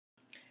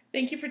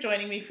Thank you for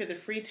joining me for the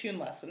free tune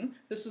lesson.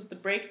 This is the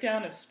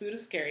breakdown of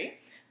Spootiskerry.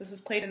 This is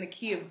played in the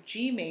key of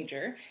G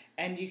major,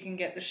 and you can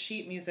get the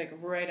sheet music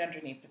right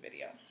underneath the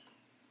video.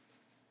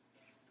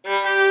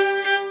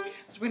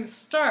 So we're going to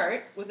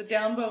start with a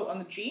down bow on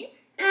the G,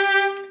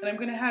 and I'm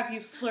going to have you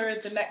slur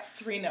the next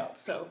three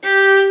notes. So,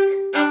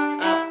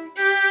 up, up.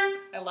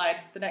 I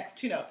lied, the next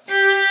two notes.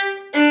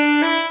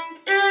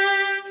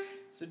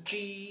 So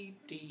G,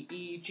 D,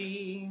 E,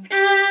 G.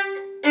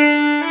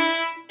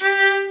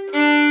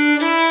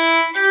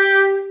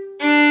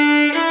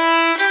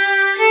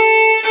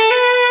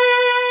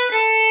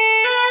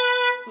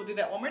 So we'll do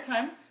that one more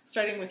time,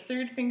 starting with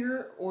third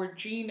finger or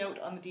G note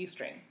on the D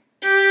string.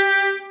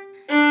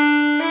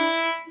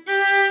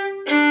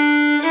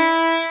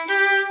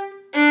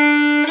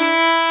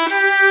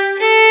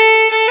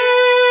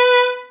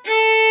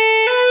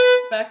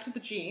 Back to the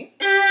G.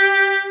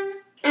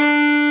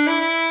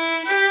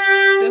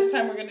 This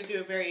time we're going to do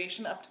a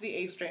variation up to the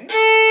A string.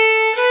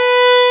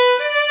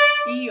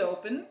 E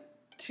open,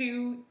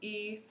 2,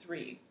 E,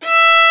 3.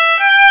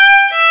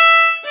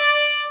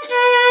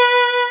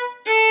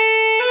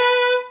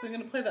 So I'm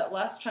going to play that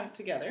last chunk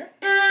together.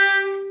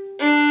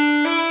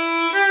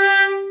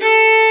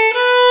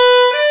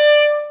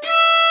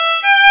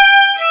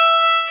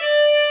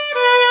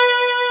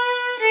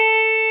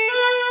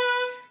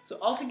 So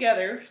all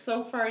together,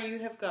 so far you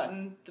have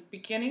gotten the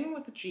beginning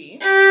with the G,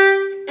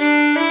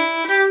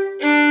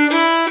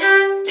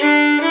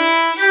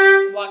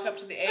 walk up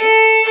to the A,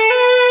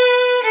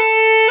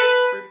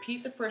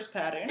 repeat the first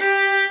pattern,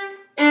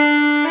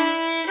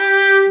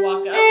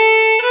 walk up,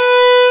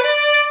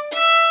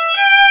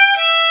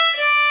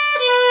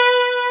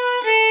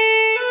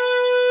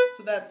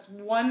 so that's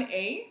one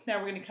A. Now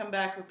we're going to come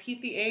back,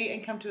 repeat the A,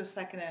 and come to a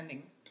second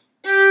ending.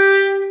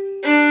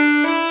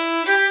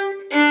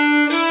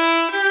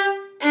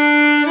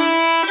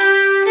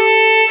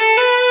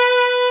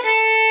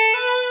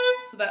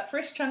 That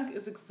first chunk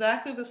is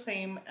exactly the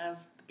same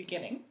as the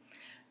beginning.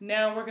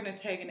 Now we're going to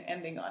tag an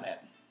ending on it.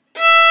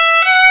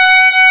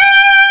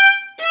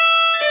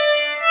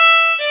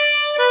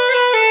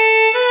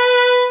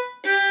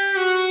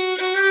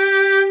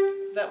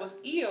 So that was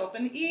E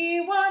open,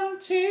 E1,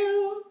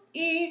 2,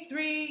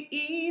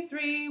 E3,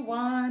 E3,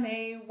 1,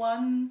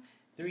 A1,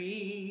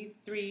 3,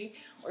 3.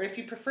 Or if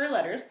you prefer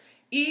letters,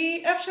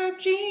 E, F sharp,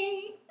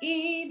 G,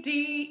 E, D,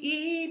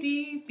 E,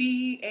 D,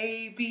 B,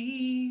 A,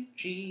 B,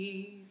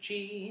 G,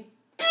 G.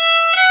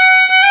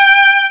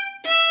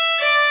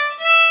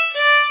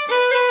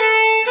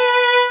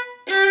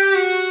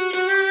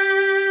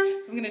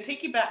 So I'm going to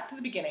take you back to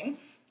the beginning.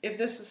 If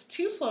this is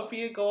too slow for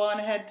you, go on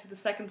ahead to the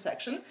second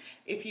section.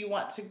 If you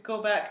want to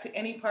go back to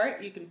any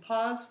part, you can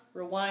pause,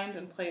 rewind,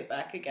 and play it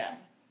back again.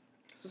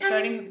 So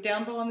starting with the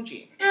down bow on the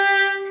G.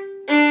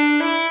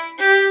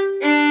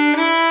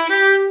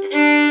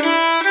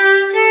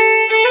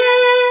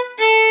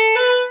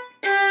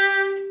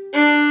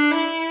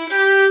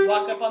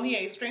 Walk up on the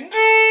A string.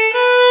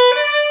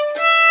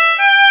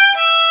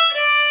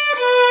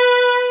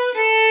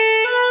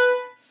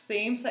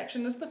 Same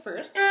section as the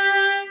first.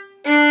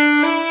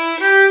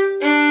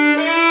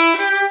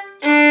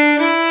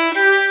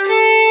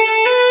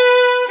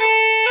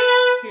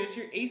 Here's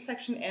your A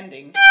section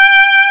ending.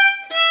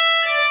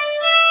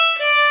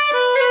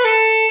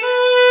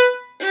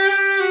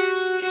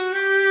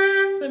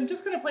 So I'm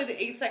just going to play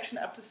the A section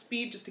up to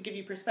speed just to give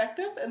you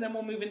perspective, and then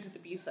we'll move into the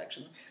B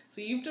section.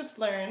 So you've just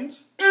learned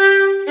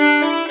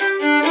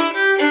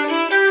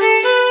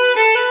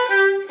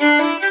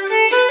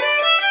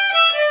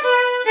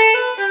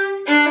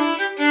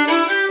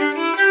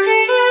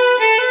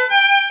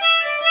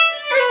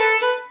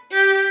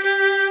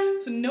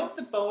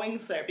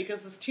there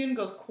because this tune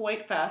goes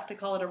quite fast. I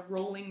call it a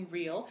rolling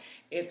reel.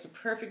 It's a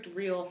perfect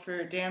reel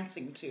for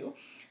dancing to.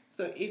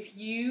 So if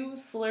you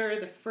slur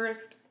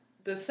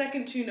the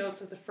second two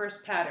notes of the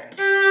first pattern,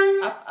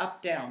 up,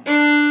 up, down.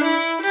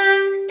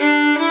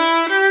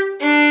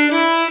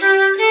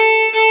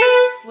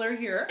 Slur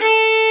here,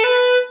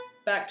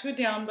 back to a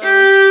down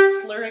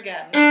bow, slur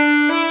again.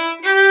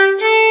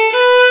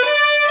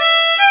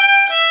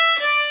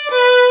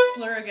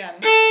 Slur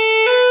again.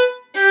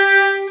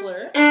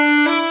 Slur.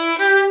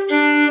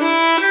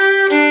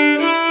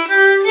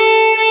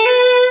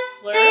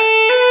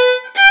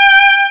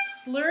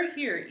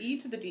 Here, E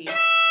to the D.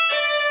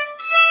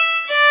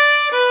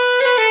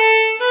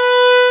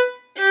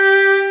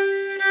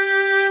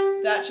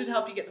 That should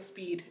help you get the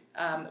speed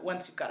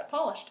once you've got it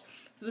polished.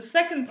 So the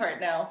second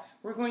part now,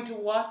 we're going to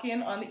walk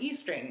in on the E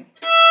string.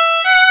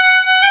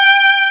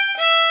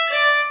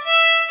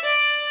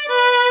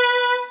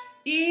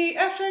 E,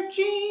 F sharp,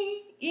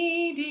 G,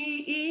 E, D,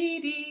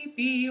 E, D,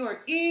 B,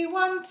 or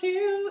E1,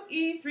 2,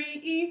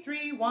 E3,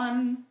 E3,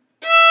 1.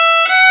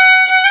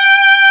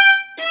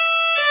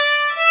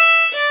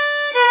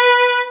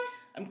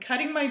 I'm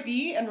cutting my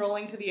B and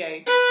rolling to the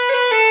A.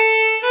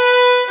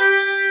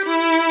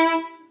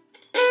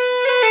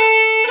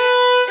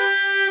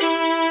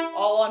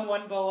 All on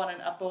one bow on an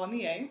up bow on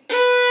the A.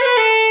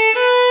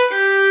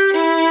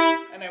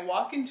 And I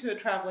walk into a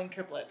traveling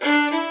triplet.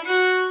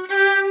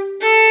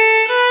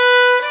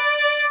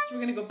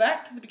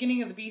 back to the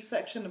beginning of the B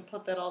section and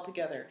put that all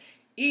together.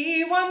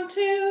 E1,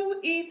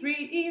 2,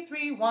 E3,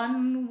 E3,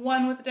 1,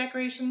 1 with the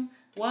decoration,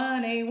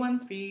 1,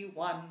 A1, 3,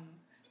 1,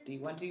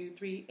 D1, 2,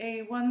 3,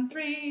 A1,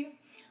 3,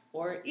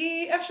 or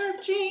E, F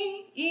sharp,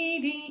 G,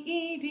 E, D,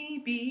 E,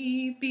 D,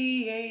 B,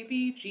 B, A,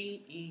 B,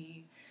 G,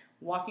 E,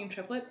 walking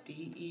triplet,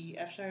 D, E,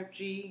 F sharp,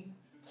 G.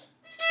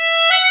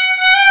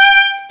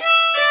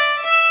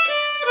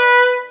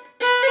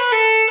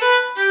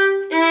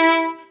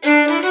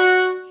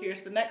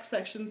 Here's the next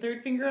section,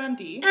 third finger on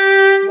D,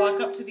 walk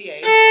up to the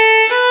A.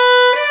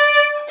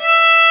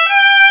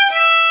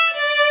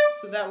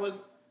 So that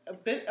was a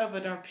bit of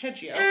an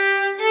arpeggio.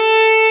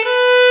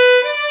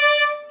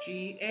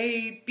 G,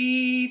 A,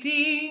 B,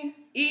 D,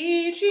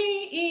 E, G,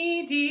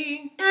 E,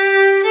 D.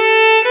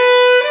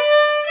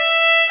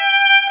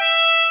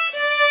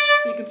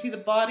 So you can see the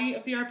body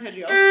of the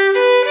arpeggio.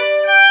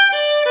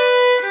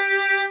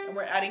 And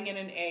we're adding in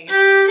an A.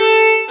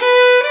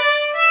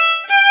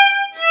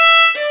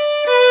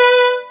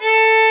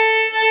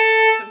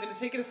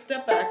 Take it a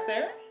step back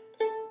there.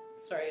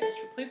 Sorry, I just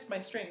replaced my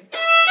string.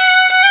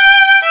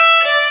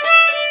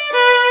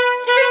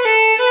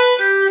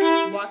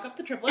 Walk up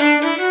the triplet.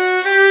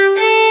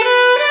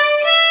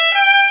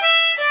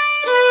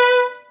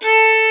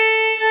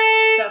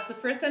 That's the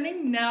first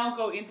ending. Now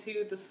go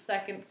into the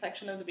second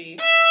section of the B.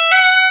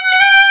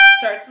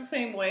 Starts the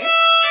same way.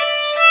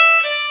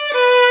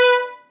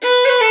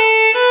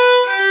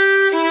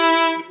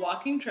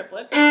 Walking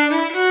triplet.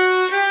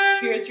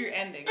 Here's your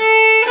ending.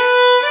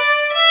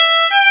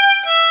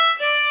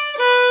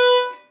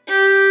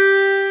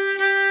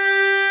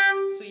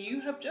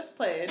 Just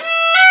played.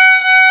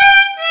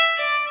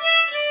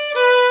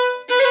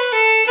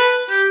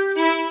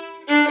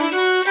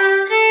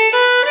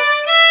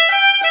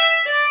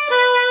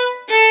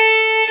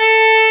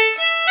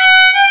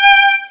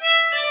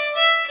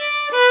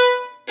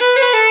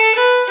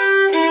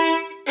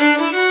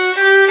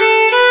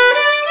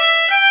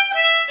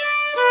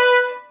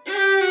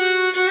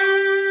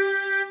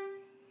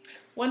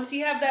 Once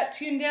you have that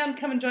tuned down,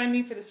 come and join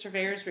me for the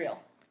Surveyor's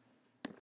Reel.